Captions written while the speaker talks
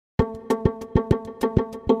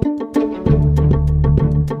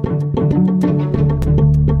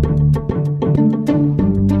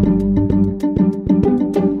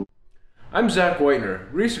I'm Zach Whitener,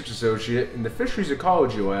 Research Associate in the Fisheries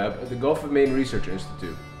Ecology Lab at the Gulf of Maine Research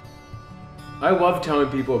Institute. I love telling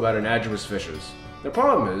people about anadromous fishes. The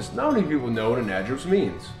problem is, not many people know what anadromous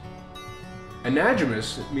means.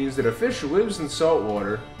 Anadromous means that a fish lives in salt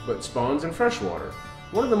water but spawns in fresh water.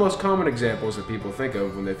 One of the most common examples that people think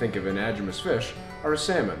of when they think of anadromous fish are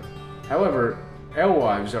salmon. However,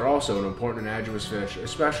 alewives are also an important anadromous fish,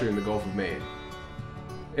 especially in the Gulf of Maine.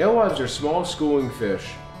 Alewives are small schooling fish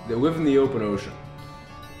that live in the open ocean.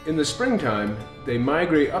 In the springtime, they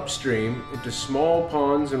migrate upstream into small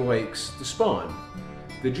ponds and lakes to spawn.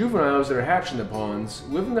 The juveniles that are hatched in the ponds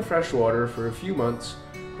live in the fresh water for a few months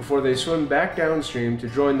before they swim back downstream to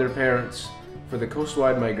join their parents for the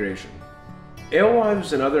coastwide migration.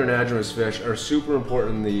 Alewives and other anadromous fish are super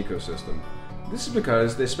important in the ecosystem. This is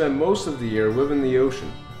because they spend most of the year living in the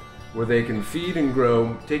ocean, where they can feed and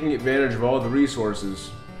grow, taking advantage of all the resources.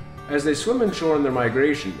 As they swim inshore in their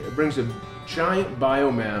migration, it brings a giant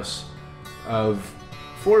biomass of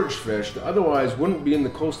forage fish that otherwise wouldn't be in the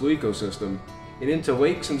coastal ecosystem and into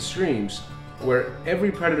lakes and streams where every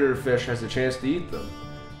predator fish has a chance to eat them.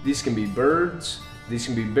 These can be birds, these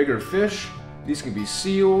can be bigger fish, these can be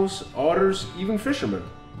seals, otters, even fishermen.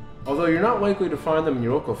 Although you're not likely to find them in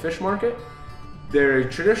your local fish market, they're a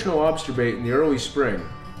traditional lobster bait in the early spring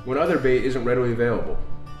when other bait isn't readily available.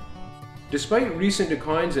 Despite recent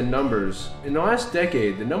declines in numbers, in the last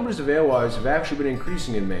decade the numbers of alewives have actually been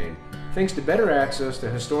increasing in Maine, thanks to better access to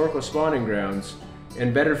historical spawning grounds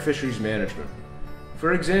and better fisheries management.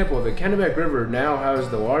 For example, the Kennebec River now has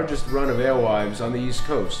the largest run of alewives on the East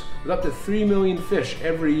Coast, with up to 3 million fish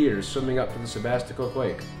every year swimming up to the Sebastopol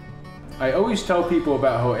Lake. I always tell people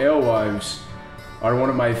about how alewives are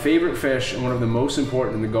one of my favorite fish and one of the most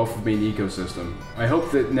important in the Gulf of Maine ecosystem. I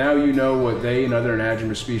hope that now you know what they and other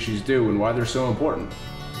anadromous species do and why they're so important.